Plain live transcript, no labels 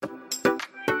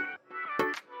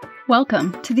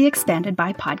Welcome to the Expanded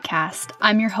By podcast.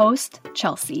 I'm your host,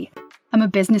 Chelsea. I'm a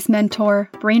business mentor,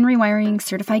 brain rewiring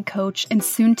certified coach, and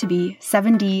soon to be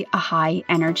 7D, a high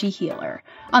energy healer.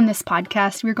 On this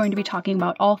podcast, we're going to be talking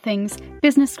about all things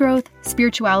business growth,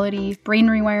 spirituality, brain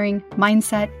rewiring,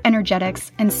 mindset,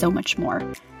 energetics, and so much more.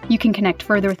 You can connect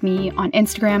further with me on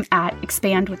Instagram at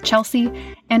Expand with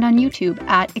Chelsea and on YouTube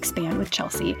at Expand with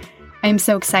Chelsea. I am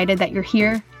so excited that you're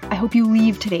here. I hope you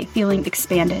leave today feeling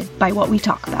expanded by what we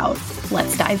talk about.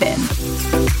 Let's dive in.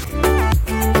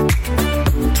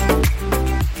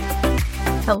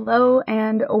 Hello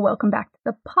and welcome back to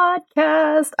the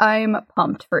podcast. I'm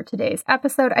pumped for today's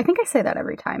episode. I think I say that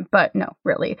every time, but no,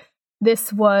 really.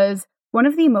 This was one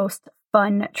of the most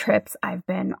fun trips I've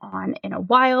been on in a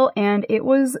while, and it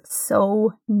was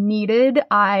so needed.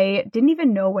 I didn't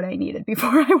even know what I needed before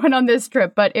I went on this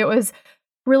trip, but it was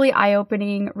really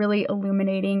eye-opening, really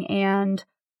illuminating, and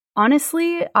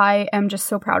honestly, I am just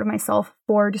so proud of myself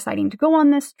for deciding to go on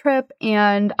this trip,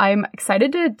 and I'm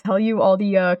excited to tell you all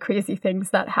the crazy things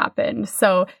that happened.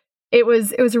 So it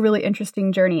was a really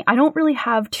interesting journey. I don't really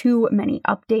have too many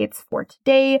updates for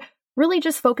today, really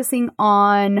just focusing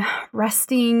on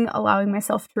resting, allowing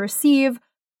myself to receive,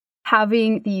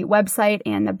 having the website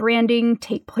and the branding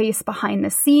take place behind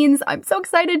the scenes. I'm so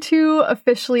excited to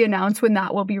officially announce when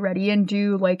that will be ready and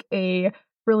do like a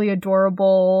really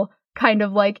adorable kind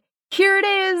of like, here it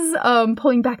is,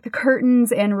 pulling back the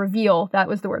curtains and reveal. That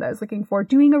was the word I was looking for.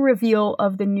 Doing a reveal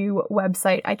of the new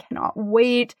website. I cannot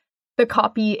wait. The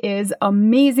copy is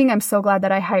amazing. I'm so glad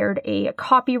that I hired a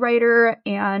copywriter,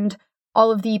 and all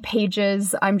of the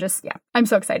pages, I'm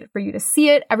so excited for you to see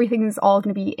it. Everything is all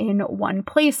going to be in one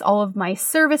place. All of my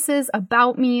services,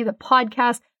 about me, the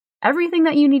podcast, everything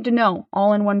that you need to know,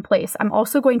 all in one place. I'm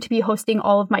also going to be hosting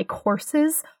all of my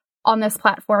courses on this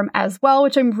platform as well,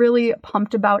 which I'm really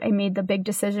pumped about. I made the big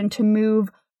decision to move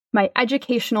my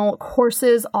educational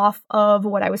courses off of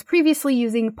what I was previously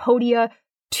using, Podia,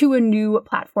 to a new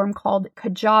platform called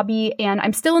Kajabi, and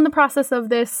I'm still in the process of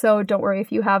this, so don't worry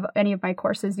if you have any of my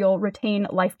courses, you'll retain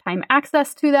lifetime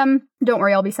access to them. Don't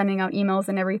worry, I'll be sending out emails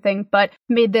and everything, but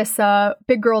made this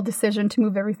big girl decision to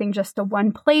move everything just to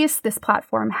one place. This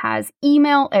platform has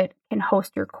email, it can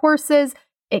host your courses,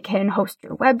 it can host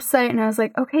your website, and I was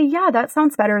like, okay, yeah, that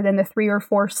sounds better than the 3 or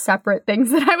 4 separate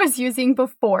things that I was using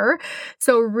before,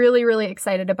 so really, really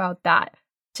excited about that.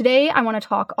 Today, I want to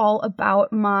talk all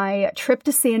about my trip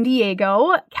to San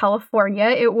Diego, California.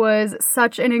 It was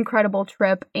such an incredible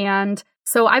trip. And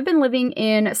so I've been living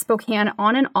in Spokane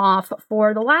on and off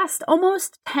for the last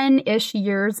almost 10-ish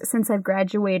years since I've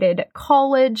graduated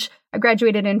college. I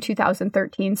graduated in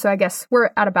 2013, so I guess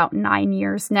we're at about 9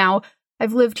 years now.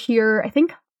 I've lived here, I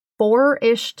think,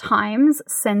 4-ish times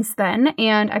since then,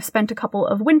 and I've spent a couple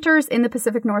of winters in the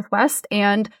Pacific Northwest,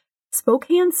 and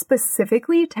Spokane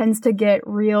specifically tends to get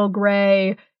real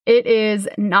gray. It is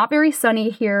not very sunny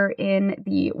here in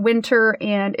the winter,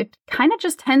 and it kind of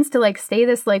just tends to like stay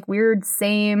this like weird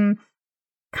same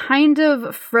kind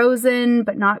of frozen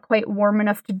but not quite warm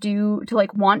enough to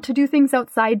like want to do things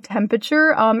outside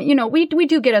temperature. We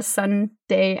do get a sun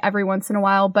day every once in a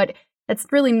while, but it's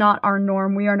really not our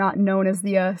norm. We are not known as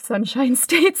the sunshine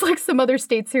states like some other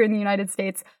states here in the United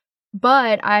States.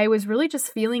 But I was really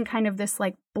just feeling kind of this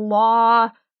like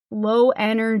blah, low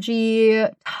energy,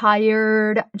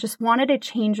 tired, just wanted a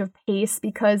change of pace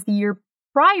because the year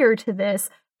prior to this,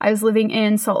 I was living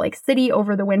in Salt Lake City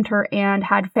over the winter and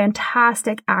had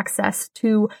fantastic access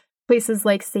to places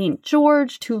like St.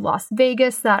 George, to Las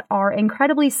Vegas that are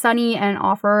incredibly sunny and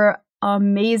offer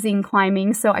amazing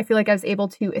climbing. So I feel like I was able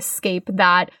to escape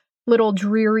that little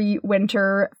dreary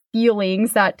winter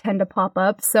feelings that tend to pop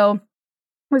up. So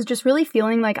was just really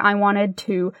feeling like I wanted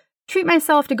to treat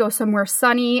myself to go somewhere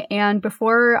sunny. And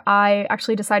before I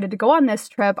actually decided to go on this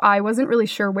trip, I wasn't really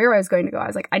sure where I was going to go. I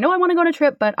was like, I know I want to go on a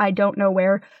trip, but I don't know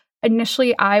where.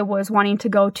 Initially, I was wanting to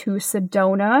go to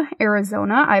Sedona,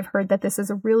 Arizona. I've heard that this is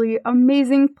a really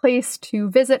amazing place to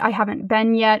visit. I haven't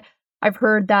been yet. I've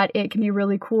heard that it can be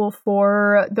really cool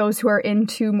for those who are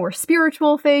into more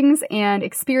spiritual things and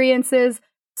experiences.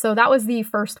 So that was the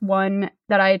first one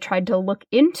that I tried to look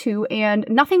into, and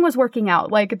nothing was working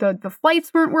out. Like the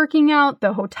flights weren't working out,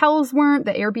 the hotels weren't,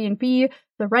 the Airbnb,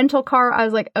 the rental car. I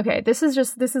was like, okay, this is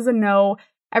a no.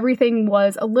 Everything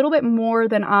was a little bit more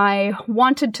than I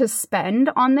wanted to spend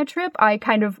on the trip.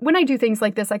 When I do things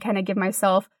like this, I kind of give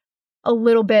myself a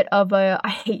little bit of I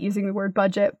hate using the word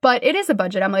budget, but it is a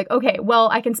budget. I'm like, okay, well,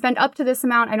 I can spend up to this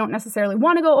amount. I don't necessarily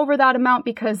want to go over that amount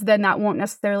because then that won't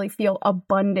necessarily feel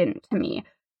abundant to me.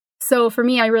 So for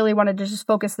me, I really wanted to just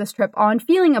focus this trip on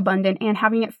feeling abundant and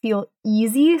having it feel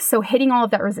easy. So hitting all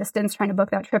of that resistance, trying to book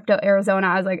that trip to Arizona,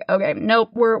 I was like, okay, nope,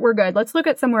 we're good. Let's look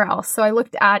at somewhere else. So I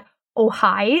looked at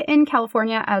Ojai in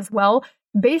California as well.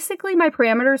 Basically, my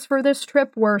parameters for this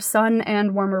trip were sun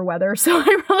and warmer weather. So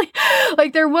I really,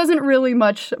 there wasn't really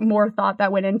much more thought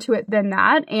that went into it than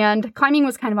that. And climbing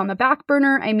was kind of on the back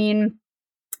burner. I mean,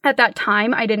 at that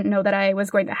time, I didn't know that I was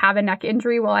going to have a neck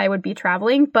injury while I would be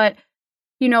traveling. But,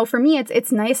 for me,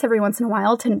 it's nice every once in a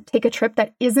while to take a trip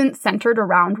that isn't centered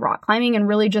around rock climbing and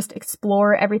really just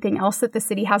explore everything else that the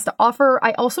city has to offer.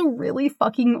 I also really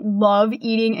fucking love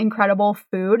eating incredible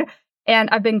food. And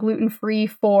I've been gluten-free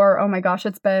for, oh my gosh,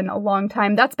 it's been a long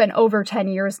time. That's been over 10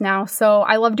 years now. So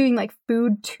I love doing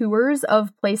food tours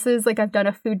of places. I've done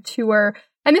a food tour,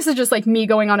 and this is just me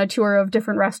going on a tour of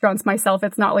different restaurants myself.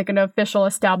 It's not an official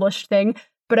established thing,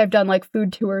 but I've done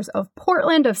food tours of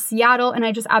Portland, of Seattle, and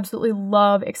I just absolutely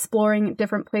love exploring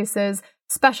different places.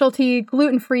 Specialty,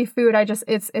 gluten-free food,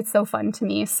 it's so fun to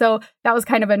me. So that was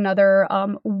kind of another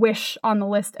wish on the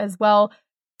list as well.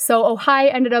 So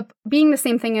Ojai ended up being the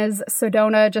same thing as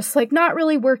Sedona, just not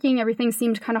really working. Everything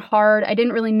seemed kind of hard. I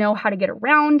didn't really know how to get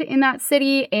around in that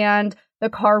city. And the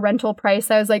car rental price,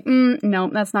 I was like,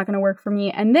 no, that's not going to work for me.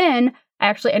 And then I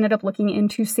actually ended up looking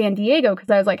into San Diego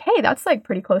because I was like, hey, that's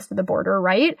pretty close to the border,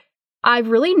 right? I've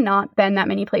really not been that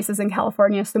many places in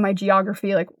California, so my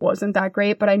geography wasn't that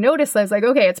great. But I noticed, I was like,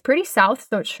 okay, it's pretty south,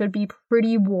 so it should be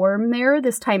pretty warm there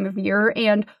this time of year.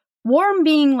 And warm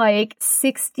being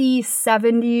 60,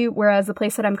 70, whereas the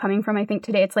place that I'm coming from, I think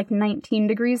today it's 19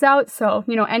 degrees out. So,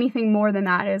 anything more than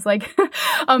that is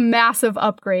a massive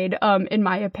upgrade, in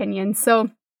my opinion. So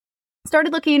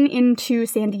started looking into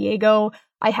San Diego.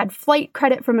 I had flight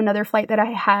credit from another flight that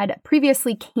I had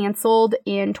previously canceled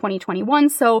in 2021.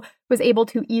 So was able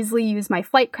to easily use my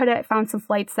flight credit. I found some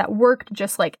flights that worked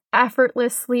just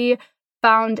effortlessly.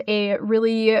 Found a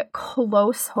really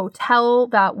close hotel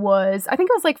that was, I think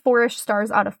it was 4-ish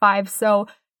stars out of 5. So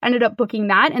ended up booking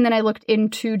that. And then I looked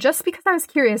into, just because I was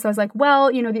curious, I was like,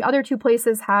 well, the other two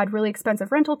places had really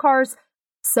expensive rental cars.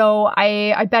 So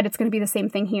I bet it's going to be the same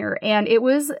thing here. And it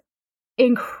was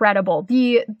incredible.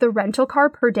 The rental car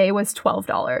per day was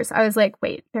 $12. I was like,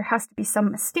 wait, there has to be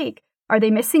some mistake. Are they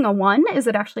missing a 1? Is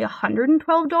it actually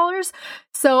 $112?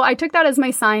 So I took that as my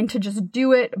sign to just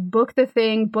do it, book the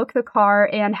thing, book the car,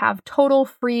 and have total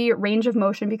free range of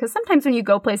motion. Because sometimes when you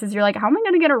go places, you're like, how am I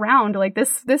going to get around?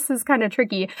 This is kind of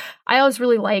tricky. I always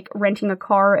really like renting a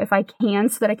car if I can,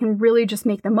 so that I can really just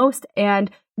make the most and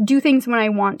do things when I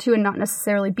want to and not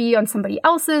necessarily be on somebody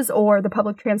else's or the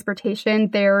public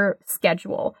transportation, their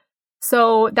schedule.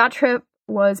 So that trip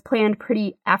was planned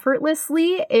pretty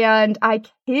effortlessly, and I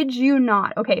kid you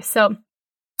not. Okay, so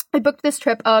I booked this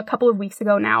trip a couple of weeks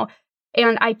ago now,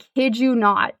 and I kid you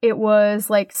not, it was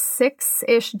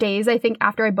 6-ish days, I think,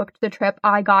 after I booked the trip,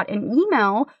 I got an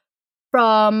email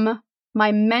from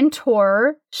my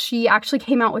mentor. She actually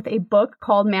came out with a book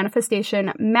called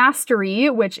Manifestation Mastery,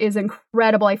 which is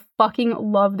incredible. I fucking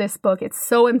love this book. It's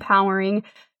so empowering.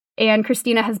 And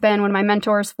Christina has been one of my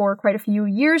mentors for quite a few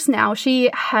years now.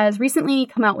 She has recently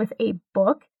come out with a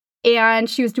book, and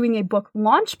she was doing a book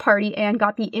launch party and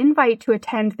got the invite to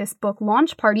attend this book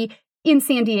launch party in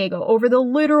San Diego over the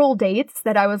literal dates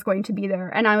that I was going to be there.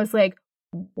 And I was like,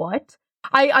 what?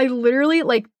 I literally,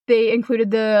 they included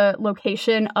the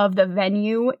location of the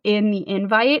venue in the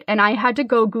invite, and I had to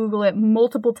go Google it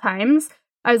multiple times.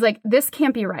 I was like, this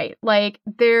can't be right.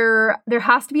 There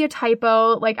has to be a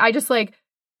typo.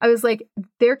 I was like,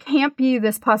 there can't be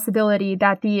this possibility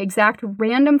that the exact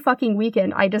random fucking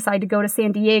weekend I decide to go to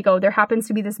San Diego, there happens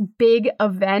to be this big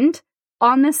event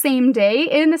on the same day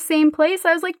in the same place.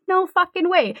 I was like, no fucking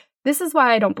way. This is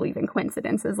why I don't believe in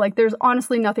coincidences. There's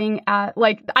honestly nothing I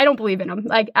don't believe in them,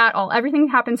 at all. Everything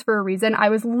happens for a reason. I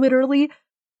was literally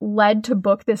led to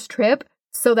book this trip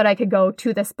so that I could go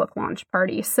to this book launch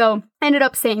party. So I ended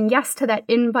up saying yes to that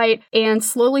invite and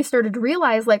slowly started to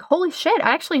realize, holy shit,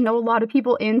 I actually know a lot of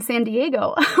people in San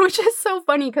Diego, which is so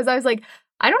funny because I was like,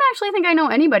 I don't actually think I know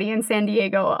anybody in San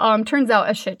Diego. Turns out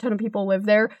a shit ton of people live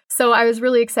there. So I was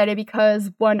really excited because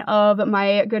one of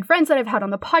my good friends that I've had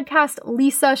on the podcast,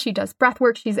 Lisa, she does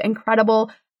breathwork. She's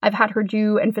incredible. I've had her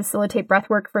do and facilitate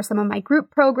breathwork for some of my group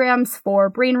programs for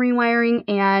brain rewiring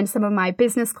and some of my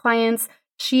business clients.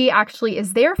 She actually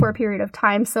is there for a period of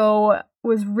time, so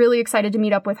was really excited to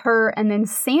meet up with her. And then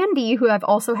Sandy, who I've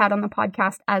also had on the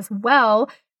podcast as well,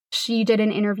 she did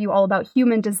an interview all about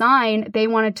human design. They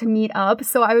wanted to meet up,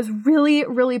 so I was really,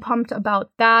 really pumped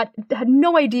about that. Had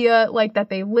no idea, that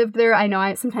they lived there. I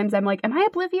know sometimes I'm like, am I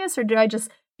oblivious, or did I just,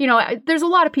 there's a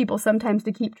lot of people sometimes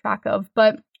to keep track of,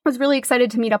 but was really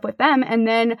excited to meet up with them, and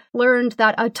then learned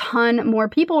that a ton more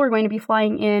people were going to be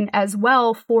flying in as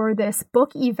well for this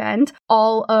book event.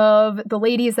 All of the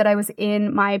ladies that I was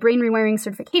in my brain rewiring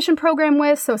certification program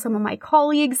with, so some of my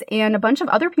colleagues and a bunch of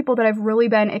other people that I've really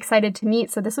been excited to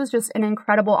meet. So this was just an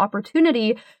incredible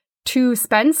opportunity to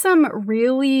spend some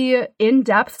really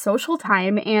in-depth social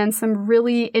time and some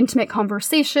really intimate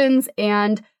conversations.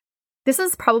 And this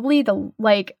is probably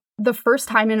the first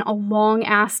time in a long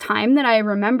ass time that I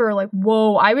remember, like,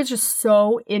 whoa, I was just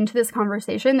so into this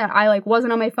conversation that I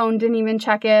wasn't on my phone, didn't even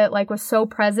check it, was so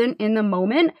present in the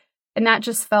moment. And that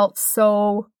just felt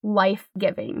so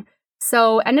life-giving.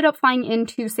 So ended up flying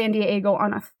into San Diego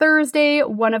on a Thursday.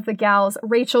 One of the gals,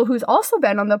 Rachel, who's also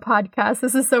been on the podcast,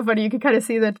 this is so funny, you can kind of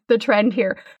see the trend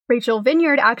here. Rachel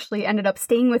Vineyard actually ended up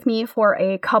staying with me for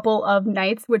a couple of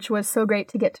nights, which was so great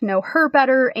to get to know her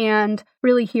better and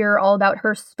really hear all about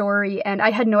her story. And I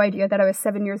had no idea that I was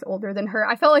 7 years older than her.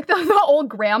 I felt like the old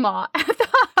grandma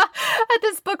at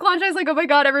this book launch. I was like, oh my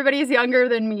God, everybody's younger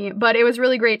than me. But it was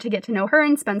really great to get to know her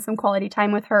and spend some quality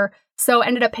time with her. So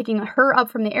ended up picking her up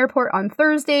from the airport on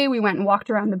Thursday. We went and walked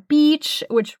around the beach,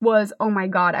 which was, oh my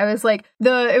God. I was like,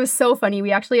 it was so funny.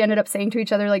 We actually ended up saying to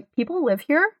each other, people live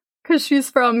here? Because she's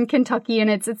from Kentucky and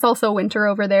it's also winter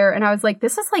over there. And I was like,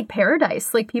 this is like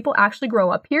paradise. People actually grow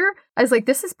up here. I was like,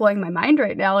 this is blowing my mind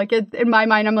right now. In my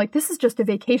mind, I'm like, this is just a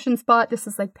vacation spot. This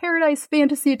is like paradise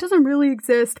fantasy. It doesn't really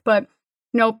exist, but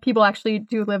no, people actually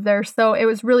do live there. So it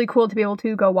was really cool to be able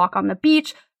to go walk on the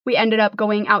beach. We ended up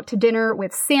going out to dinner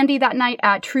with Sandy that night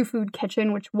at True Food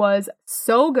Kitchen, which was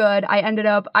so good.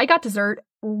 I got dessert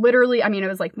literally, it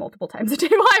was multiple times a day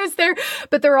while I was there,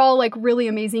 but they're all really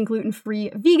amazing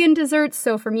gluten-free vegan desserts.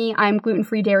 So for me, I'm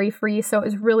gluten-free, dairy-free. So it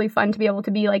was really fun to be able to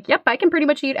be yep, I can pretty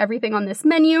much eat everything on this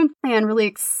menu and really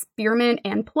experiment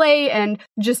and play and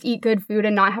just eat good food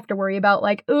and not have to worry about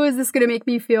oh, is this going to make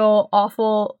me feel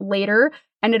awful later?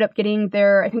 Ended up getting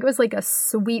I think it was a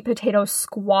sweet potato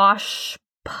squash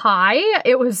pie.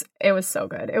 It was so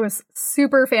good. It was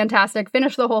super fantastic.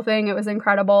 Finished the whole thing. It was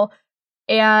incredible.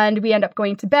 And we end up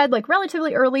going to bed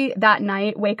relatively early that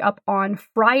night, wake up on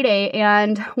Friday.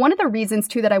 And one of the reasons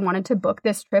too that I wanted to book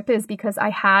this trip is because I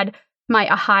had my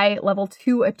Ahai level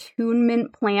 2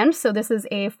 attunement planned. So this is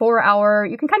a 4-hour,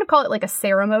 you can kind of call it a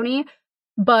ceremony,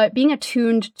 but being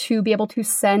attuned to be able to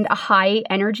send Ahai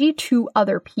energy to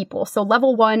other people. So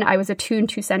level 1, I was attuned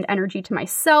to send energy to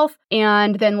myself,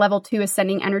 and then level 2 is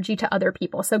sending energy to other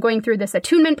people. So going through this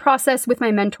attunement process with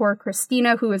my mentor,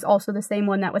 Christina, who is also the same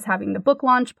one that was having the book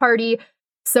launch party.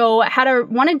 So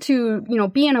wanted to,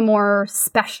 be in a more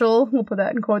special, we'll put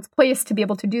that in quotes, place to be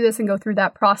able to do this and go through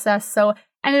that process. So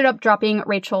ended up dropping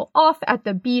Rachel off at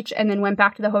the beach and then went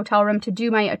back to the hotel room to do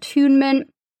my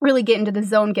attunement. Really get into the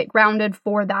zone, get grounded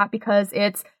for that because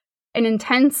it's an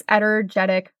intense,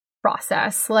 energetic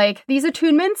process. These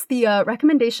attunements, the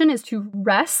recommendation is to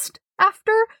rest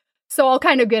after. So I'll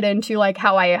kind of get into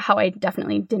how I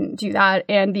definitely didn't do that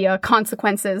and the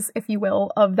consequences, if you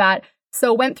will, of that.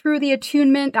 So went through the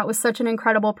attunement. That was such an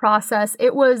incredible process.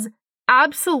 It was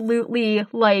absolutely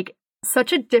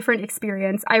such a different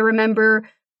experience. I remember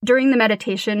during the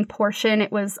meditation portion,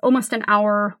 it was almost an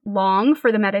hour long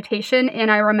for the meditation.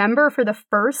 And I remember for the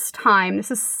first time,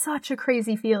 this is such a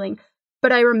crazy feeling,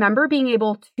 but I remember being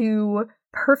able to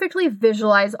perfectly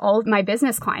visualize all of my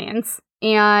business clients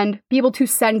and be able to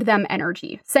send them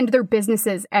energy, send their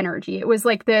businesses energy. It was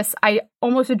this, I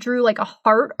almost drew a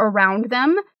heart around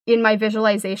them in my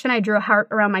visualization. I drew a heart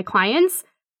around my clients.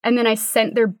 And then I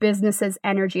sent their businesses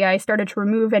energy. I started to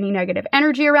remove any negative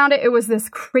energy around it. It was this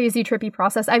crazy, trippy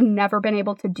process. I've never been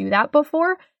able to do that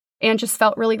before and just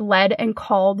felt really led and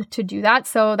called to do that.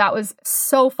 So that was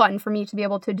so fun for me to be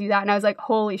able to do that. And I was like,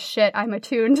 holy shit, I'm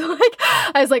attuned.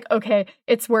 I was like, okay,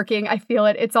 it's working. I feel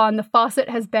it. It's on. The faucet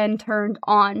has been turned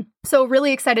on. So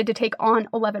really excited to take on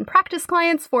 11 practice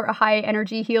clients for Ahai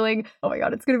energy healing. Oh my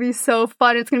God, it's going to be so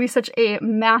fun. It's going to be such a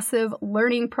massive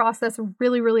learning process.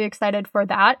 Really, really excited for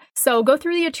that. So go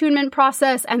through the attunement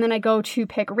process and then I go to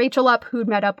pick Rachel up, who'd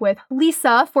met up with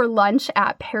Lisa for lunch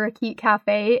at Parakeet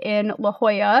Cafe in La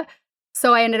Jolla.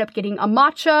 So I ended up getting a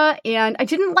matcha and I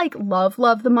didn't love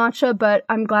the matcha, but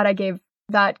I'm glad I gave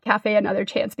that cafe another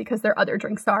chance because their other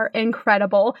drinks are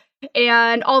incredible.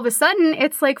 And all of a sudden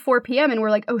it's 4 p.m. and we're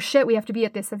like, oh shit, we have to be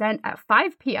at this event at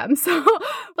 5 p.m. So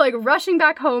rushing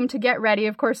back home to get ready.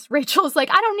 Of course, Rachel's I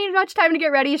don't need much time to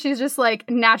get ready. She's just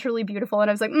naturally beautiful. And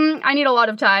I was like, I need a lot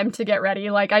of time to get ready.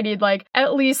 I need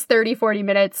at least 30, 40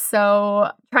 minutes.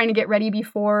 So trying to get ready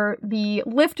before the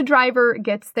Lyft driver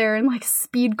gets there and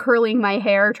speed curling my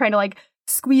hair, trying to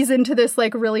squeeze into this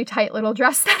like really tight little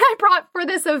dress that I brought for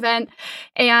this event.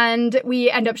 And we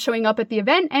end up showing up at the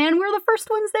event and we're the first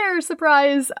ones there,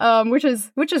 surprise, which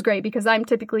is great because I'm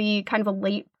typically kind of a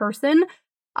late person.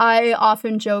 I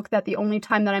often joke that the only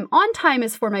time that I'm on time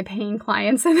is for my paying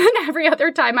clients, and then every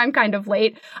other time I'm kind of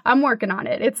late. I'm working on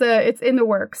it. It's in the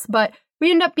works, but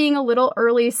we end up being a little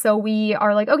early, so we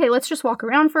are like, okay, let's just walk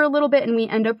around for a little bit, and we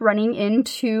end up running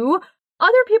into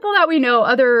other people that we know,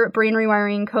 other brain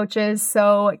rewiring coaches.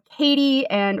 So Katie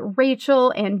and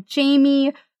Rachel and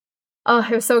Jamie.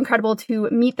 It was so incredible to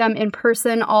meet them in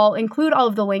person. I'll include all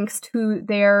of the links to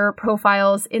their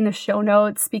profiles in the show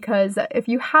notes because if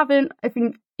you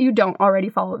don't already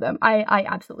follow them, I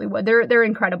absolutely would. They're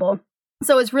incredible.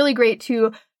 So it's really great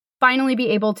to finally be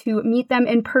able to meet them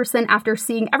in person after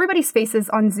seeing everybody's faces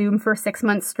on Zoom for 6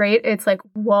 months straight. It's like,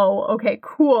 whoa, okay,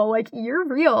 cool. Like, you're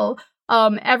real.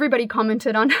 Everybody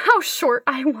commented on how short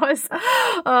I was.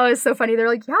 It's so funny. They're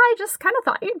like, yeah, I just kind of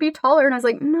thought you'd be taller. And I was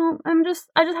like, no, I just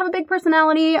have a big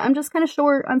personality. I'm just kind of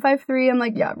short. I'm 5'3". I'm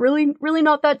like, yeah, really, really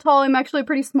not that tall. I'm actually a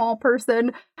pretty small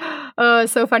person.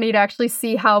 So funny to actually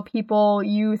see how people,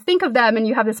 you think of them and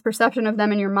you have this perception of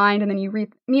them in your mind, and then you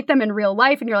meet them in real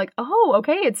life and you're like, oh,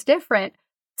 okay, it's different.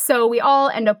 So we all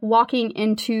end up walking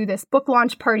into this book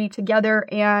launch party together.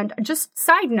 And just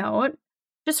side note,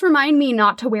 just remind me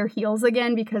not to wear heels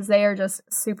again because they are just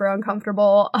super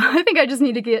uncomfortable. I think I just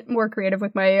need to get more creative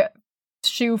with my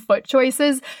shoe foot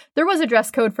choices. There was a dress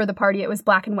code for the party. It was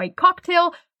black and white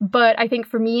cocktail, but I think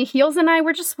for me, heels and I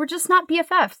we're just not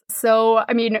BFFs. So,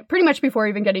 I mean, pretty much before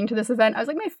even getting to this event, I was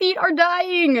like, my feet are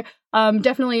dying.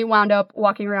 Definitely wound up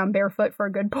walking around barefoot for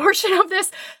a good portion of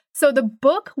this. So the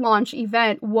book launch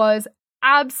event was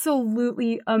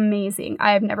absolutely amazing.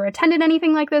 I have never attended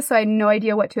anything like this, so I had no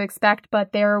idea what to expect,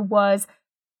 but there was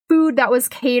food that was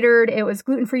catered. It was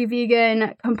gluten-free,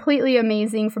 vegan, completely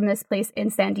amazing from this place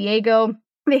in San Diego.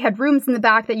 They had rooms in the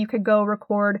back that you could go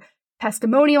record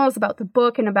testimonials about the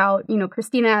book and about,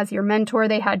 Christina as your mentor.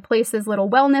 They had places, little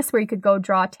wellness, where you could go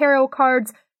draw tarot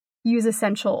cards, use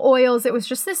essential oils. It was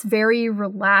just this very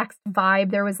relaxed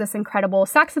vibe. There was this incredible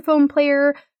saxophone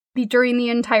player during the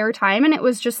entire time. And it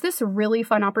was just this really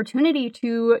fun opportunity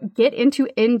to get into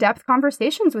in-depth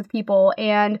conversations with people,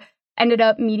 and ended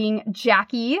up meeting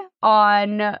Jackie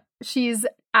she's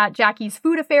at Jackie's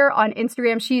Food Affair on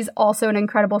Instagram. She's also an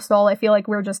incredible soul. I feel like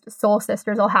we're just soul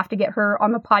sisters. I'll have to get her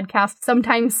on the podcast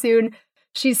sometime soon.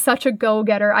 She's such a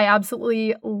go-getter. I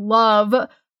absolutely love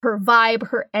her vibe,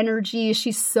 her energy.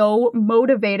 She's so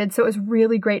motivated. So it was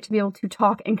really great to be able to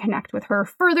talk and connect with her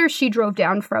further. She drove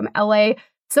down from LA.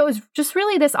 So it was just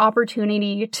really this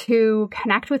opportunity to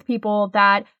connect with people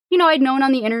that, I'd known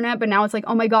on the internet, but now it's like,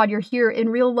 oh my God, you're here in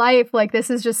real life. Like, this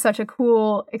is just such a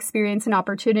cool experience and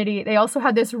opportunity. They also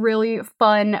had this really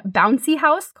fun bouncy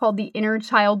house called the Inner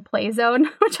Child Play Zone,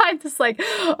 which I'm just like,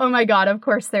 oh my God, of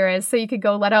course there is. So you could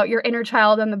go let out your inner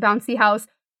child on the bouncy house.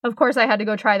 Of course, I had to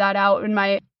go try that out in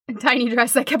my tiny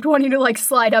dress. I kept wanting to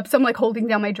slide up. So I'm holding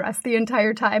down my dress the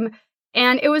entire time.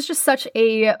 And it was just such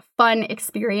a fun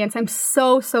experience. I'm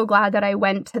so, so glad that I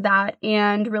went to that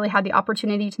and really had the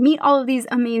opportunity to meet all of these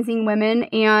amazing women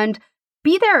and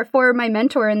be there for my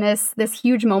mentor in this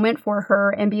huge moment for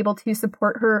her and be able to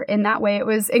support her in that way. It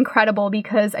was incredible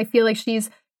because I feel like she's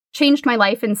changed my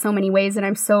life in so many ways, and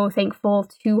I'm so thankful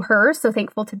to her, so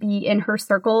thankful to be in her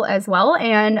circle as well.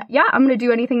 And yeah, I'm going to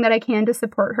do anything that I can to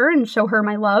support her and show her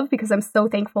my love because I'm so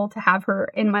thankful to have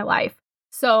her in my life.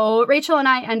 So Rachel and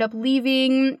I end up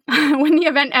leaving when the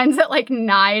event ends at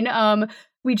 9.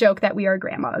 We joke that we are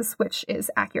grandmas, which is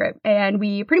accurate. And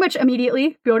we pretty much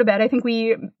immediately go to bed. I think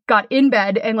we got in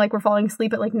bed and we're falling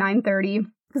asleep at 9:30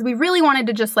 because we really wanted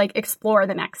to just explore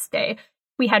the next day.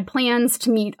 We had plans to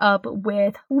meet up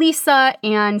with Lisa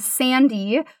and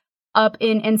Sandy up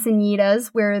in Encinitas,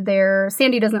 where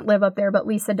Sandy doesn't live up there, but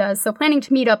Lisa does. So planning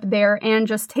to meet up there and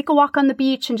just take a walk on the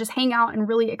beach and just hang out and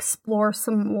really explore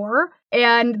some more.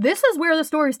 And this is where the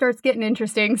story starts getting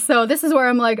interesting. So this is where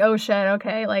I'm like, oh shit,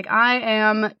 okay, I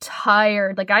am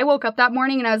tired. I woke up that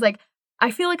morning and I was like,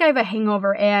 I feel like I have a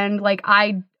hangover, and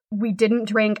we didn't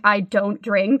drink. I don't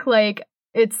drink.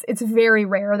 It's very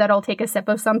rare that I'll take a sip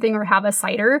of something or have a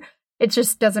cider. It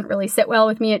just doesn't really sit well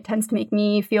with me. It tends to make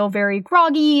me feel very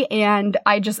groggy, and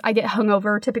I get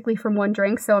hungover typically from one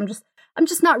drink. So I'm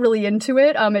just not really into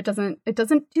it. It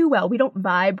doesn't do well. We don't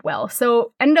vibe well.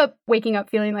 So end up waking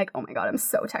up feeling like, oh my God, I'm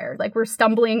so tired. We're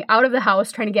stumbling out of the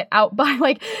house trying to get out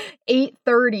by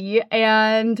 8:30,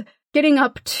 and getting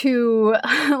up to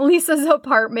Lisa's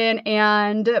apartment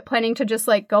and planning to just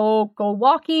like go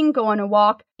walking, go on a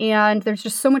walk. And there's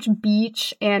just so much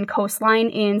beach and coastline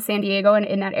in San Diego and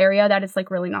in that area that it's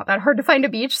like really not that hard to find a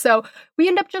beach. So we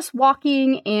end up just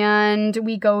walking and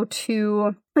we go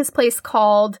to this place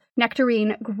called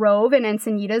Nectarine Grove in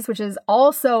Encinitas, which is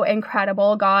also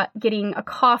incredible. Getting a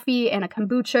coffee and a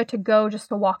kombucha to go just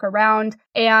to walk around.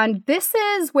 And this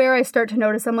is where I start to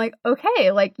notice, I'm like, okay,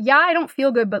 like, yeah, I don't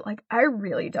feel good, but like, I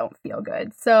really don't feel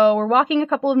good. So we're walking a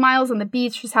couple of miles on the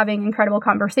beach, just having incredible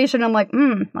conversation. I'm like,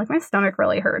 like my stomach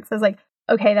really hurts. I was like,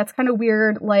 okay, that's kind of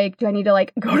weird. Like, do I need to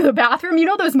like go to the bathroom? You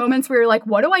know, those moments where you're like,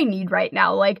 what do I need right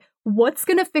now? Like, what's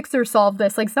going to fix or solve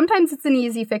this? Like, sometimes it's an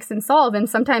easy fix and solve, and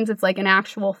sometimes it's like an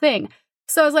actual thing.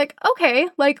 So I was like, okay,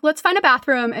 like, let's find a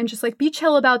bathroom and just like be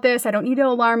chill about this. I don't need to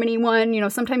alarm anyone. You know,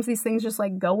 sometimes these things just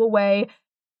like go away.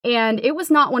 And it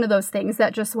was not one of those things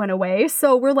that just went away.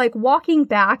 So we're like walking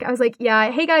back. I was like,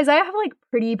 yeah, hey guys, I have like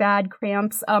pretty bad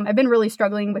cramps. I've been really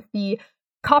struggling with the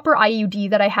copper IUD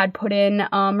that I had put in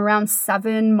around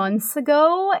 7 months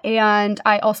ago. And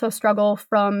I also struggle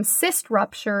from cyst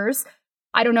ruptures.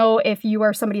 I don't know if you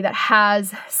are somebody that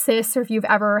has cysts or if you've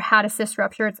ever had a cyst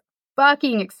rupture. It's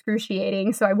fucking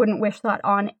excruciating. So I wouldn't wish that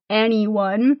on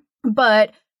anyone.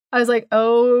 But I was like,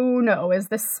 oh no, is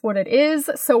this what it is?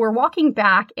 So we're walking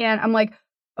back and I'm like,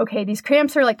 okay, these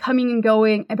cramps are like coming and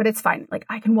going, but it's fine. Like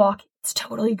I can walk. It's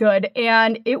totally good.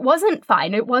 And it wasn't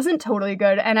fine. It wasn't totally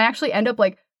good. And I actually end up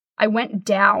like, I went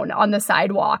down on the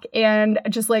sidewalk and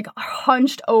just like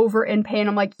hunched over in pain.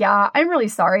 I'm like, yeah, I'm really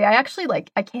sorry. I actually like,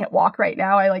 I can't walk right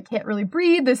now. I like can't really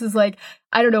breathe. This is like,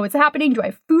 I don't know what's happening. Do I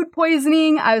have food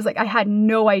poisoning? I was like, I had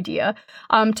no idea.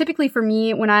 Typically for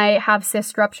me, when I have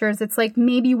cyst ruptures, it's like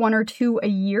maybe 1 or 2 a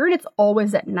year and it's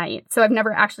always at night. So I've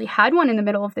never actually had one in the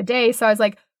middle of the day. So I was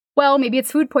like, well, maybe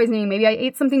it's food poisoning. Maybe I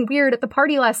ate something weird at the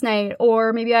party last night,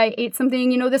 or maybe I ate something,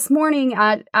 you know, this morning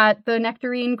at the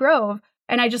Nectarine Grove.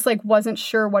 And I just like wasn't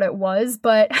sure what it was,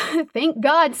 but thank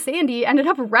God Sandy ended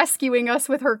up rescuing us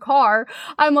with her car.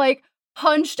 I'm like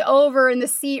hunched over in the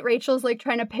seat. Rachel's like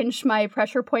trying to pinch my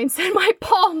pressure points in my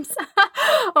palms.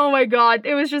 Oh my God.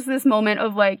 It was just this moment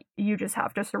of like, you just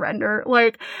have to surrender.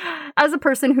 Like, as a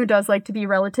person who does like to be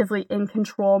relatively in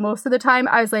control most of the time,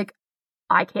 I was like,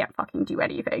 I can't fucking do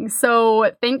anything.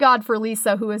 So thank God for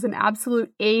Lisa, who is an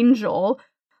absolute angel,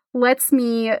 lets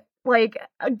me like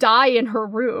die in her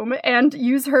room and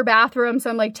use her bathroom.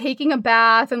 So I'm like taking a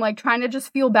bath and like trying to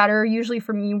just feel better. Usually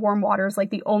for me, warm water is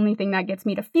like the only thing that gets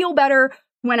me to feel better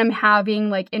when I'm having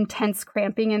like intense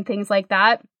cramping and things like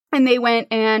that. And they went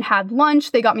and had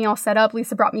lunch. They got me all set up.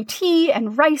 Lisa brought me tea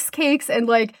and rice cakes and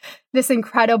like this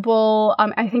incredible,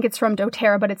 I think it's from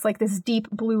doTERRA, but it's like this deep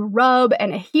blue rub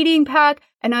and a heating pack.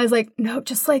 And I was like, no,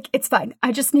 just like, it's fine.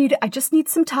 I just need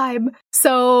some time.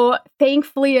 So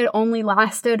thankfully it only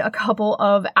lasted a couple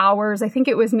of hours. I think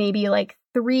it was maybe like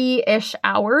 3-ish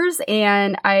hours.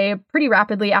 And I pretty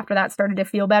rapidly after that started to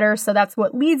feel better. So that's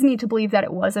what leads me to believe that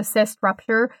it was a cyst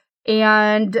rupture.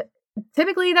 And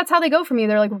typically that's how they go for me.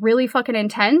 They're like really fucking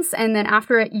intense. And then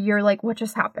after it, you're like, what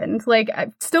just happened? Like,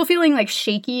 I'm still feeling like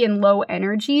shaky and low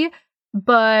energy,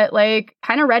 but like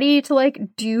kind of ready to like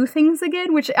do things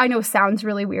again, which I know sounds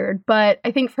really weird. But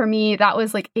I think for me, that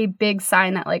was like a big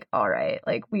sign that like, all right,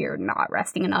 like we are not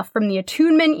resting enough from the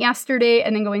attunement yesterday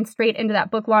and then going straight into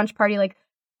that book launch party. Like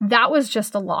that was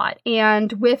just a lot.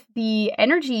 And with the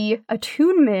energy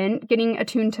attunement, getting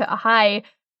attuned to a high,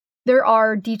 there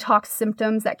are detox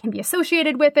symptoms that can be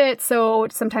associated with it. So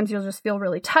sometimes you'll just feel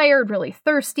really tired, really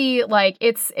thirsty. Like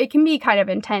it can be kind of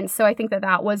intense. So I think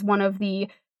that was one of the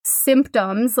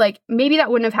symptoms. Like maybe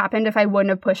that wouldn't have happened if I wouldn't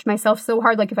have pushed myself so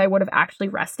hard. Like if I would have actually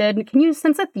rested. Can you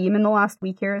sense a theme in the last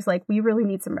week here? Is like, we really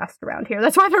need some rest around here.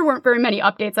 That's why there weren't very many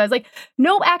updates. I was like,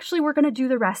 no, actually we're going to do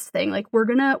the rest thing. Like we're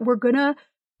going to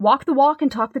walk the walk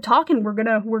and talk the talk and we're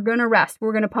going to rest.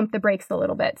 We're going to pump the brakes a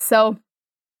little bit. So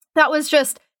that was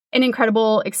just an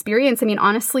incredible experience. I mean,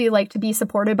 honestly, like to be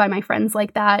supported by my friends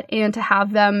like that and to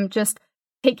have them just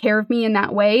take care of me in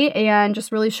that way and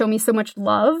just really show me so much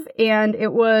love. And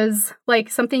it was like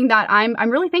something that I'm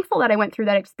really thankful that I went through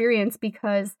that experience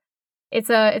because it's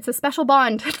a special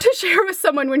bond to share with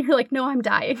someone when you're like, no, I'm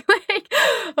dying. Like,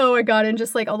 oh my God. And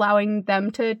just like allowing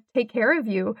them to take care of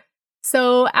you.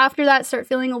 So after that, start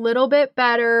feeling a little bit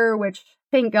better, which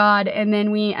thank God. And then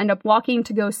we end up walking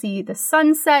to go see the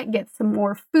sunset, get some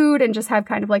more food, and just have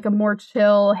kind of like a more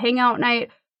chill hangout night,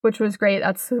 which was great.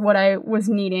 That's what I was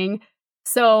needing.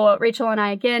 So Rachel and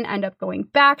I, again, end up going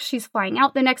back. She's flying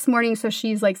out the next morning, so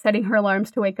she's like setting her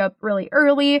alarms to wake up really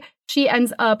early. She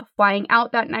ends up flying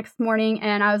out that next morning,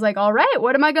 and I was like, all right,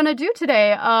 what am I going to do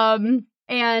today?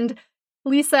 And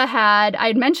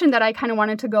I'd mentioned that I kind of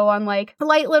wanted to go on like a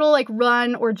light little like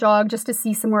run or jog just to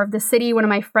see some more of the city. One of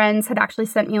my friends had actually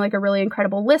sent me like a really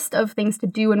incredible list of things to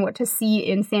do and what to see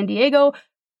in San Diego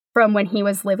from when he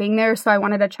was living there. So I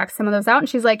wanted to check some of those out. And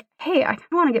she's like, hey, I kind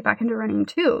of want to get back into running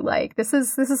too. Like this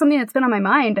is something that's been on my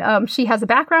mind. She has a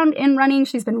background in running.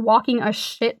 She's been walking a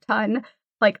shit ton,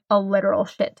 like a literal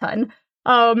shit ton.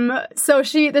 So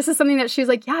this is something that she's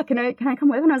like, yeah, can I come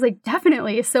with? And I was like,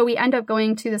 definitely. So we end up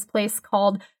going to this place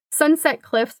called Sunset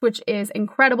Cliffs, which is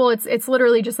incredible. It's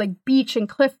literally just like beach and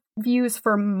cliff views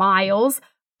for miles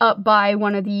up by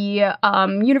one of the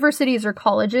universities or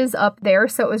colleges up there.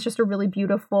 So it was just a really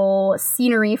beautiful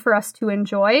scenery for us to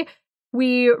enjoy.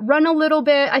 We run a little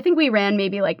bit. I think we ran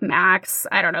maybe like max,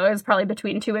 I don't know, it was probably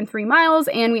between 2 and 3 miles,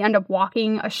 and we end up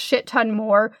walking a shit ton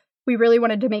more. We really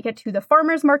wanted to make it to the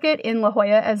farmers market in La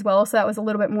Jolla as well, so that was a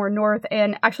little bit more north,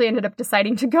 and actually ended up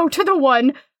deciding to go to the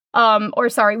one,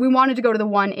 we wanted to go to the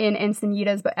one in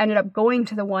Encinitas, but ended up going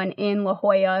to the one in La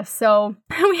Jolla, so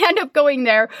we end up going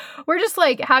there. We're just,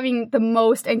 like, having the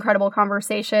most incredible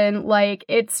conversation, like,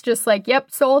 it's just like, yep,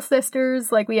 soul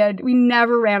sisters, like, we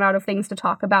never ran out of things to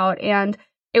talk about, and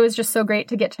it was just so great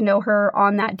to get to know her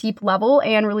on that deep level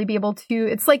and really be able to,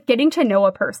 it's like getting to know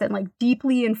a person like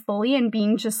deeply and fully and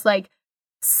being just like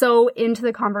so into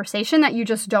the conversation that you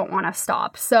just don't want to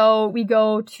stop. So we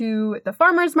go to the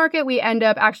farmer's market. We end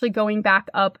up actually going back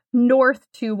up north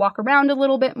to walk around a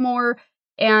little bit more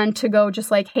and to go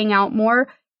just like hang out more,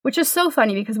 which is so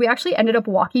funny because we actually ended up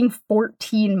walking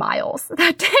 14 miles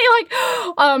that day. Like,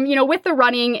 with the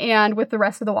running and with the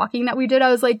rest of the walking that we did,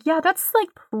 I was like, yeah, that's like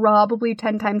probably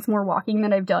 10 times more walking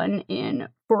than I've done in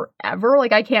forever.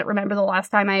 Like, I can't remember the last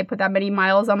time I put that many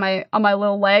miles on my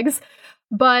little legs,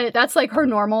 but that's like her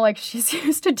normal. Like, she's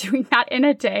used to doing that in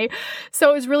a day. So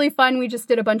it was really fun. We just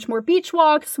did a bunch more beach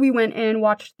walks. We went and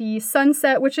watched the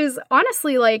sunset, which is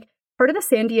honestly like part of the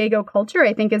San Diego culture,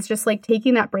 I think, is just like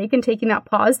taking that break and taking that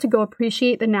pause to go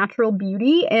appreciate the natural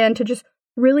beauty and to just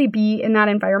really be in that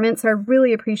environment. So I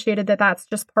really appreciated that that's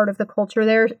just part of the culture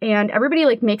there. And everybody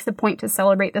like makes a point to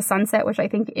celebrate the sunset, which I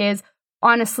think is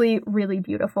honestly really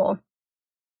beautiful.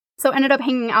 So ended up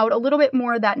hanging out a little bit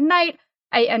more that night.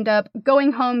 I end up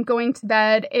going home, going to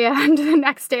bed, and the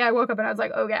next day I woke up and I was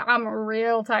like, okay, I'm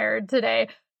real tired today.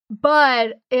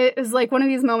 But it was like one of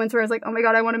these moments where I was like, oh my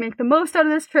God, I want to make the most out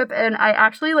of this trip. And I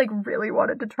actually like really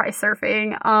wanted to try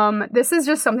surfing. This is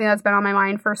just something that's been on my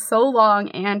mind for so long.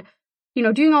 And,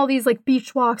 doing all these like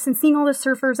beach walks and seeing all the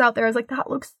surfers out there, I was like, that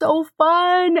looks so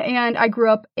fun. And I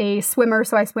grew up a swimmer,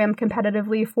 so I swam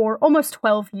competitively for almost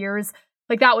 12 years.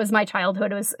 Like, that was my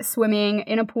childhood. It was swimming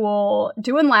in a pool,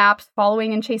 doing laps,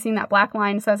 following and chasing that black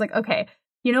line. So I was like, okay,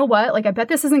 you know what? Like, I bet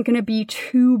this isn't going to be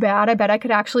too bad. I bet I could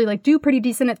actually like do pretty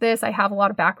decent at this. I have a lot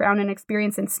of background and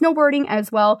experience in snowboarding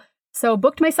as well. So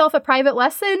booked myself a private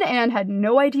lesson and had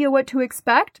no idea what to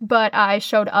expect, but I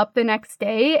showed up the next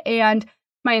day and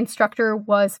my instructor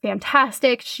was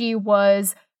fantastic. She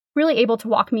was really able to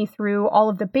walk me through all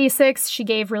of the basics. She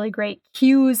gave really great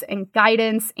cues and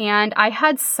guidance, and I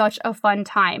had such a fun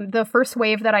time. The first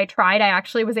wave that I tried, I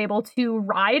actually was able to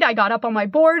ride. I got up on my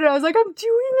board and I was like, I'm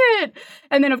doing it.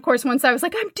 And then, of course, once I was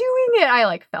like, I'm doing it, I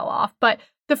like fell off. But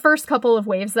the first couple of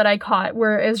waves that I caught it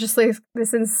was just like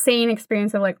this insane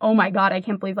experience of like, oh my God, I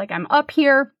can't believe like I'm up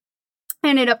here. I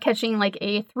ended up catching like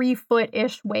a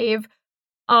 3-foot-ish wave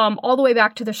all the way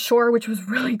back to the shore, which was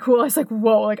really cool. I was like,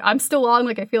 whoa, like I'm still on,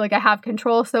 like I feel like I have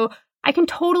control. So I can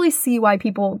totally see why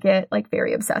people get like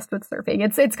very obsessed with surfing.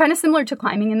 It's kind of similar to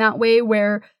climbing in that way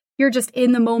where you're just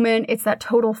in the moment. It's that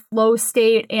total flow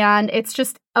state. And it's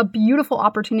just a beautiful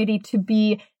opportunity to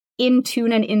be in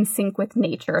tune and in sync with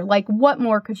nature. Like, what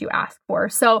more could you ask for?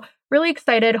 So really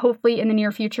excited, hopefully in the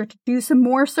near future, to do some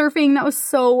more surfing. That was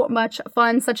so much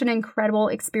fun, such an incredible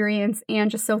experience, and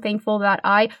just so thankful that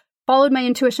I followed my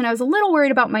intuition. I was a little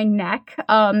worried about my neck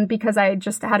because I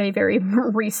just had a very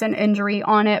recent injury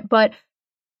on it, but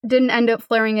didn't end up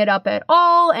flaring it up at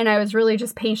all. And I was really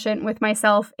just patient with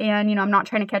myself. And, I'm not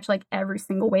trying to catch like every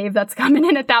single wave that's coming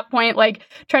in at that point, like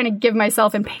trying to give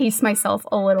myself and pace myself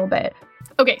a little bit.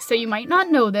 Okay, so you might not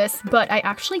know this, but I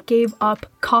actually gave up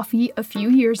coffee a few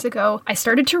years ago. I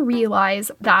started to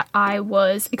realize that I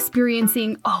was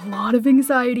experiencing a lot of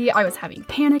anxiety. I was having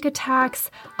panic attacks.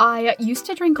 I used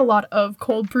to drink a lot of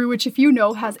cold brew, which, if you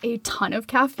know, has a ton of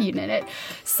caffeine in it.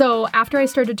 So after I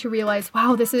started to realize,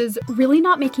 wow, this is really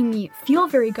not making me feel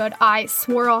very good, I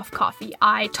swore off coffee.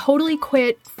 I totally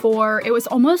quit it was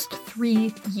almost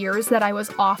 3 years that I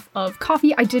was off of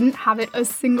coffee. I didn't have it a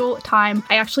single time.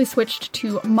 I actually switched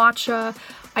to matcha.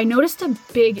 I noticed a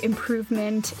big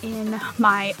improvement in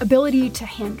my ability to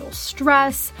handle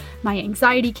stress. My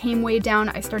anxiety came way down.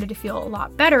 I started to feel a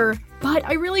lot better, but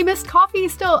I really missed coffee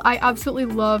still. I absolutely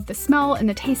love the smell and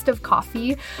the taste of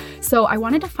coffee. So I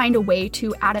wanted to find a way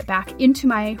to add it back into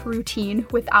my routine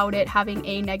without it having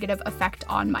a negative effect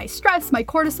on my stress, my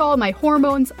cortisol, my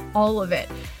hormones, all of it.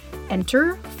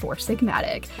 Enter Four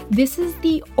Sigmatic. This is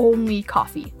the only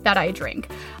coffee that I drink.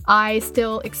 I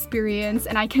still experience,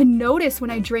 and I can notice when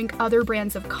I drink other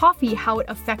brands of coffee, how it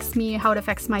affects me, how it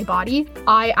affects my body.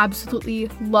 I absolutely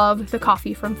love the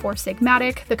coffee from Four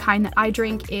Sigmatic. The kind that I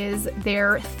drink is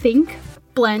their Think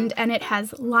blend, and it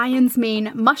has lion's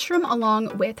mane mushroom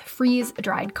along with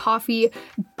freeze-dried coffee.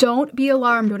 Don't be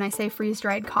alarmed when I say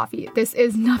freeze-dried coffee. This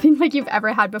is nothing like you've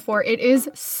ever had before. It is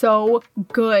so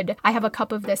good. I have a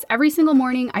cup of this every single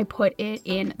morning. I put it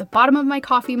in the bottom of my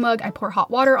coffee mug. I pour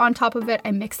hot water on top of it.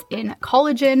 I mix in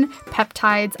collagen,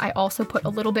 peptides. I also put a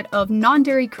little bit of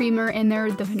non-dairy creamer in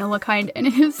there, the vanilla kind, and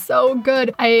it is so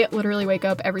good. I literally wake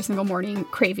up every single morning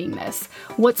craving this.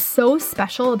 What's so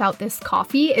special about this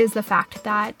coffee is the fact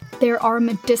that there are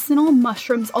medicinal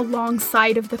mushrooms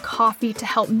alongside of the coffee to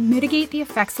help mitigate the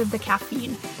effects of the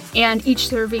caffeine. And each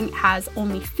serving has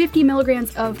only 50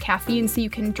 milligrams of caffeine, so you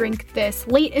can drink this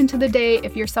late into the day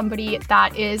if you're somebody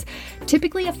that is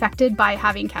typically affected by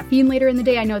having caffeine later in the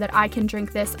day. I know that I can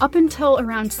drink this up until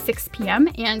around 6 p.m.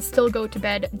 and still go to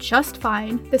bed just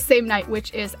fine the same night,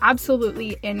 which is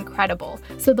absolutely incredible.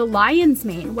 So the lion's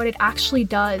mane, what it actually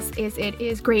does is it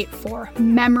is great for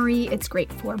memory, it's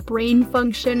great for brain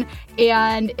function,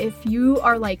 and if you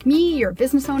are like me, you're a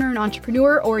business owner, an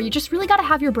entrepreneur, or you just really got to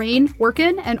have your brain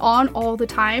working and on all the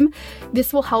time,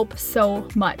 this will help so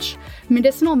much.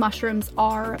 Medicinal mushrooms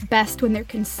are best when they're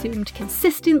consumed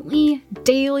consistently,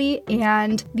 daily,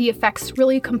 and the effects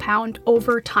really compound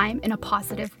over time in a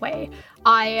positive way.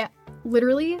 I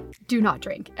literally do not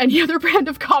drink any other brand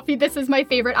of coffee. This is my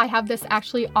favorite. I have this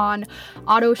actually on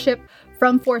auto ship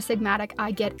from Four Sigmatic.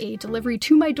 I get a delivery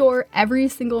to my door every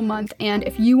single month, and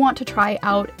if you want to try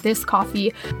out this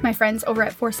coffee, my friends over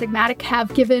at Four Sigmatic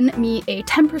have given me a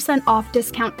 10% off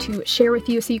discount to share with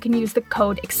you, so you can use the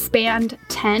code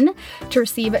EXPAND10 to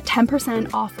receive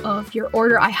 10% off of your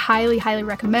order. I highly, highly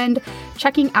recommend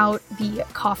checking out the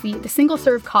coffee, the single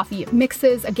serve coffee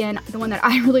mixes. Again, the one that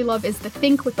I really love is the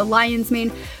Think with the lion's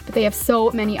mane, but they have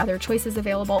so many other choices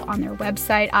available on their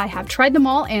website. I have tried them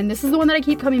all, and this is the one that I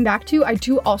keep coming back to. I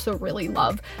do also really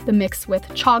love the mix with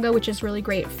chaga, which is really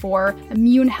great for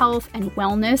immune health and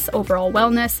wellness, overall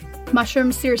wellness.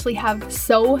 Mushrooms seriously have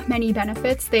so many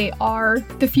benefits. They are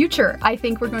the future. I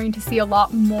think we're going to see a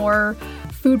lot more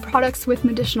food products with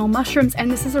medicinal mushrooms,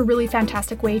 and this is a really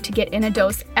fantastic way to get in a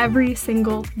dose every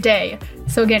single day.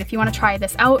 So again, if you want to try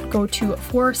this out, go to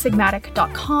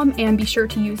foursigmatic.com and be sure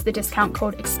to use the discount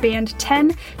code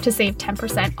EXPAND10 to save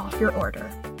 10% off your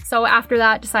order. So after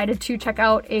that, decided to check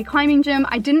out a climbing gym.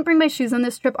 I didn't bring my shoes on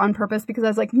this trip on purpose because I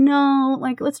was like, no,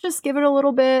 let's just give it a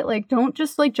little bit. Don't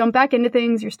just jump back into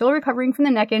things. You're still recovering from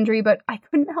the neck injury, but I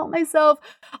couldn't help myself.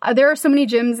 There are so many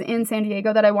gyms in San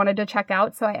Diego that I wanted to check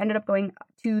out. So I ended up going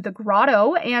to the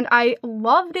Grotto and I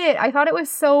loved it. I thought it was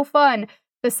so fun.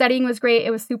 The setting was great.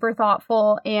 It was super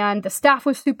thoughtful and the staff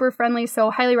was super friendly.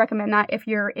 So highly recommend that if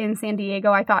you're in San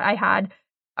Diego. I thought I had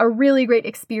a really great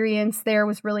experience there,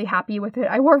 was really happy with it.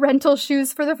 I wore rental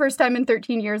shoes for the first time in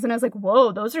 13 years and I was like,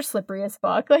 whoa, those are slippery as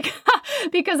fuck.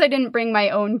 Because I didn't bring my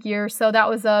own gear. So that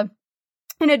was an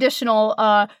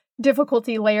additional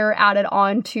difficulty layer added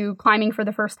on to climbing for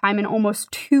the first time in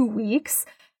almost 2 weeks.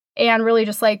 And really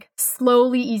just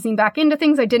slowly easing back into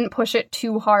things. I didn't push it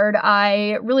too hard.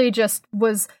 I really just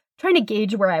was trying to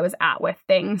gauge where I was at with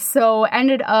things. So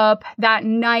ended up that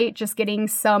night just getting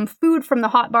some food from the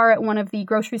hot bar at one of the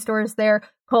grocery stores there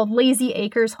called Lazy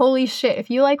Acres. Holy shit,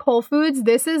 if you like Whole Foods,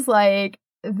 this is the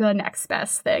next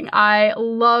best thing. I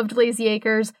loved Lazy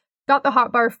Acres, got the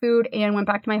hot bar food, and went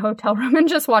back to my hotel room and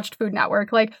just watched Food Network.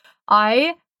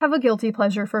 I have a guilty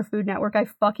pleasure for Food Network. I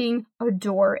fucking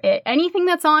adore it. Anything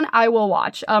that's on, I will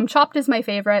watch. Chopped is my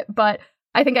favorite, but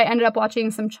I think I ended up watching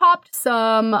some Chopped,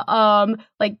 some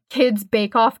kids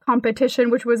bake-off competition,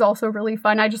 which was also really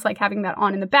fun. I just like having that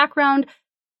on in the background.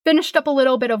 Finished up a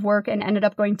little bit of work and ended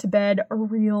up going to bed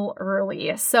real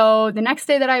early. So the next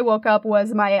day that I woke up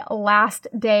was my last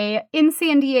day in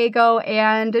San Diego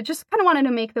and just kind of wanted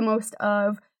to make the most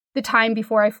of the time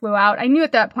before I flew out. I knew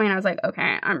at that point I was like,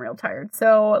 okay, I'm real tired.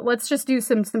 So let's just do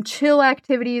some chill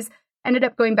activities. Ended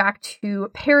up going back to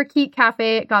Parakeet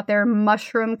Cafe, got their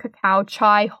mushroom cacao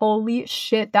chai. Holy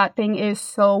shit, that thing is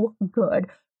so good.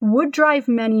 Would drive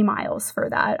many miles for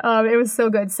that. It was so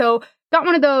good. So got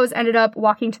one of those, ended up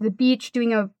walking to the beach,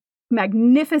 doing a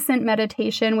magnificent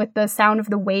meditation with the sound of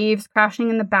the waves crashing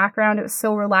in the background. It was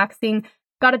so relaxing.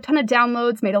 Got a ton of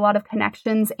downloads, made a lot of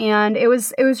connections, and it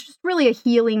was just really a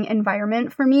healing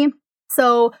environment for me.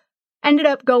 So ended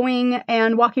up going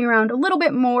and walking around a little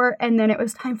bit more, and then it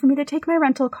was time for me to take my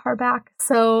rental car back.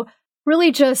 So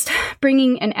really just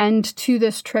bringing an end to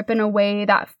this trip in a way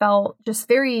that felt just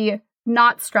very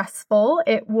not stressful.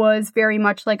 It was very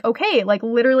much like, okay, like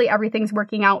literally everything's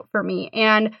working out for me.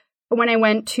 And when I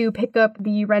went to pick up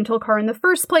the rental car in the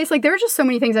first place, like there were just so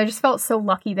many things. I just felt so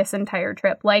lucky this entire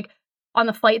trip. Like on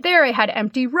the flight there, I had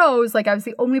empty rows. Like I was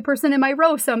the only person in my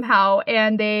row somehow.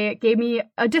 And they gave me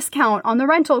a discount on the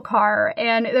rental car.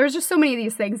 And there's just so many of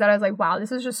these things that I was like, wow,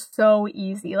 this is just so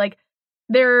easy. Like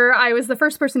I was the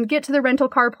first person to get to the rental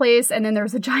car place. And then there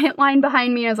was a giant line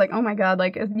behind me. I was like, oh my God,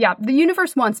 like, yeah, the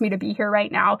universe wants me to be here right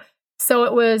now. So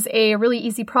it was a really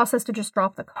easy process to just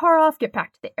drop the car off, get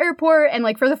back to the airport. And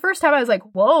like for the first time, I was like,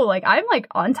 whoa, like I'm like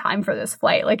on time for this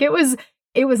flight. Like it was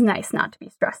nice not to be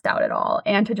stressed out at all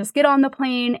and to just get on the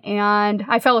plane. And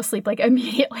I fell asleep like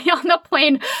immediately on the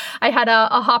plane. I had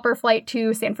a hopper flight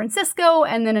to San Francisco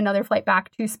and then another flight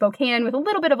back to Spokane with a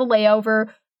little bit of a layover,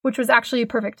 which was actually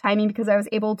perfect timing because I was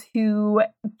able to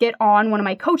get on one of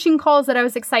my coaching calls that I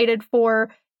was excited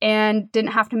for and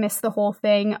didn't have to miss the whole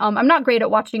thing. I'm not great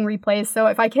at watching replays, so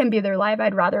if I can be there live,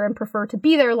 I'd rather and prefer to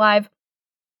be there live.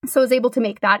 So I was able to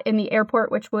make that in the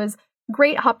airport, which was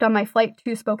great. Hopped on my flight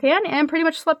to Spokane and pretty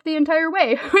much slept the entire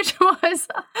way,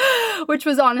 which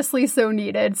was honestly so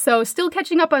needed. So still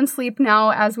catching up on sleep now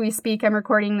as we speak. I'm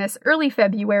recording this early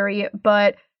February,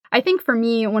 but I think for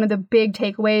me, one of the big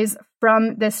takeaways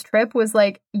from this trip was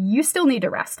like, you still need to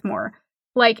rest more.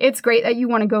 Like, it's great that you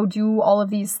want to go do all of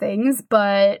these things,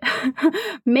 but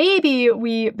maybe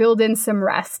we build in some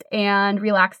rest and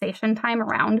relaxation time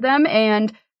around them.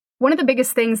 And one of the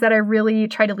biggest things that I really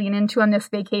try to lean into on this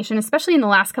vacation, especially in the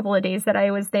last couple of days that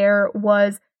I was there,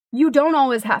 was you don't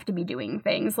always have to be doing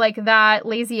things like that.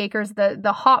 Lazy Acres,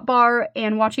 the hot bar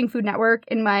and watching Food Network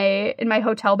in my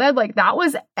hotel bed, like that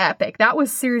was epic. That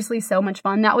was seriously so much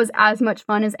fun. That was as much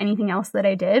fun as anything else that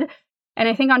I did. And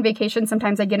I think on vacation,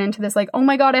 sometimes I get into this like, oh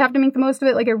my God, I have to make the most of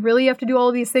it. Like I really have to do all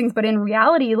of these things. But in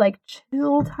reality, like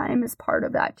chill time is part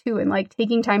of that too. And like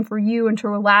taking time for you and to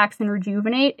relax and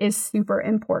rejuvenate is super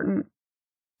important.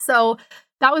 So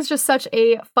that was just such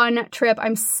a fun trip.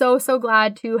 I'm so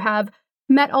glad to have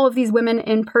met all of these women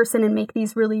in person and make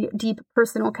these really deep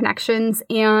personal connections.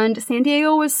 And San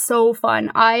Diego was so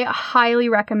fun. I highly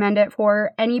recommend it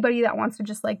for anybody that wants to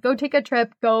just like go take a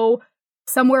trip, go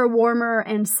somewhere warmer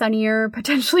and sunnier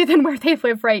potentially than where they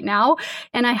live right now.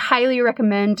 And I highly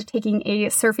recommend taking a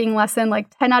surfing lesson,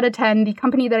 like 10 out of 10. The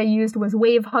company that I used was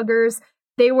Wave Huggers.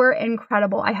 They were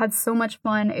incredible. I had so much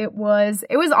fun. It was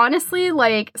honestly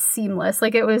like seamless.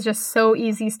 Like it was just so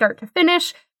easy start to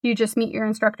finish. You just meet your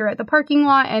instructor at the parking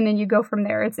lot and then you go from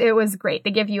there. It was great.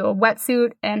 They give you a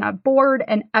wetsuit and a board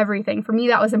and everything. For me,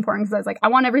 that was important because I was like, I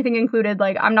want everything included.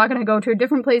 Like I'm not going to go to a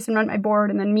different place and rent my board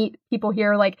and then meet people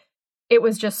here. Like it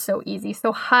was just so easy.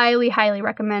 So highly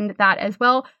recommend that as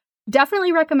well.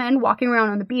 Definitely recommend walking around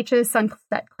on the beaches.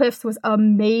 Sunset Cliffs was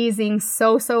amazing.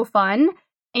 So fun.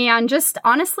 And just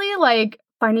honestly, like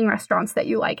finding restaurants that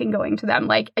you like and going to them.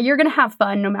 Like you're going to have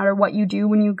fun no matter what you do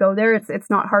when you go there. It's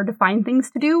not hard to find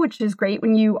things to do, which is great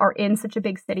when you are in such a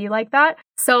big city like that.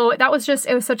 So it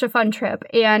was such a fun trip.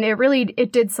 And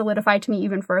it did solidify to me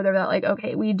even further that like,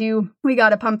 okay, we got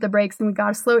to pump the brakes and we got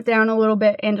to slow it down a little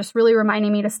bit, and just really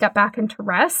reminding me to step back and to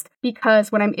rest,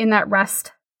 because when I'm in that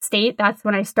rest state, that's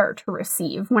when I start to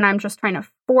receive. When I'm just trying to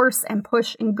force and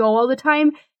push and go all the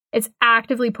time, it's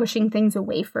actively pushing things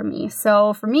away from me.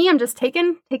 So for me, I'm just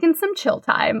taking some chill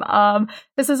time.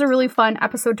 This is a really fun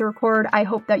episode to record. I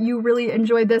hope that you really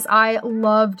enjoyed this. I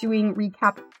love doing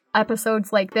recap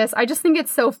episodes like this. I just think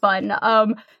it's so fun.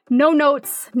 No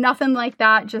notes, nothing like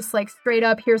that. Just like straight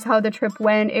up, here's how the trip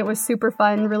went. It was super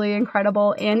fun, really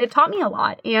incredible. And it taught me a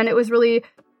lot. And it was really,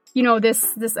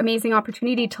 this amazing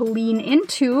opportunity to lean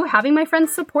into having my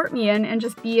friends support me and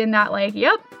just be in that like,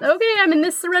 yep, okay, I'm in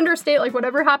this surrender state, like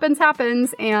whatever happens,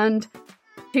 and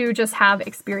to just have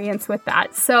experience with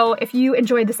that. So if you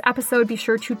enjoyed this episode, be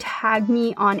sure to tag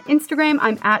me on Instagram.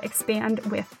 I'm at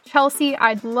expandwithchelsea.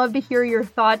 I'd love to hear your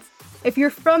thoughts. If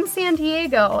you're from San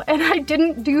Diego and I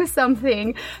didn't do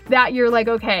something that you're like,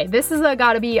 okay, this is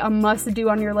gotta be a must do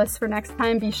on your list for next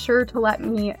time, be sure to let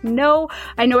me know.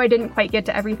 I know I didn't quite get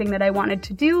to everything that I wanted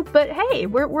to do, but hey,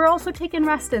 we're also taking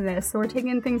rest in this. So we're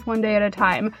taking things one day at a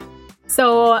time.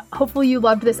 So hopefully you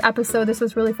loved this episode. This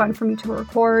was really fun for me to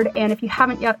record. And if you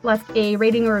haven't yet left a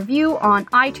rating or review on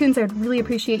iTunes, I'd really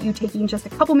appreciate you taking just a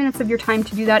couple minutes of your time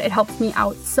to do that. It helps me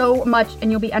out so much,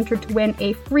 and you'll be entered to win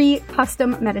a free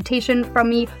custom meditation from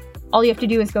me. All you have to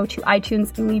do is go to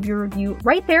iTunes and leave your review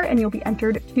right there, and you'll be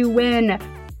entered to win.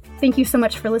 Thank you so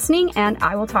much for listening, and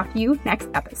I will talk to you next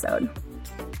episode.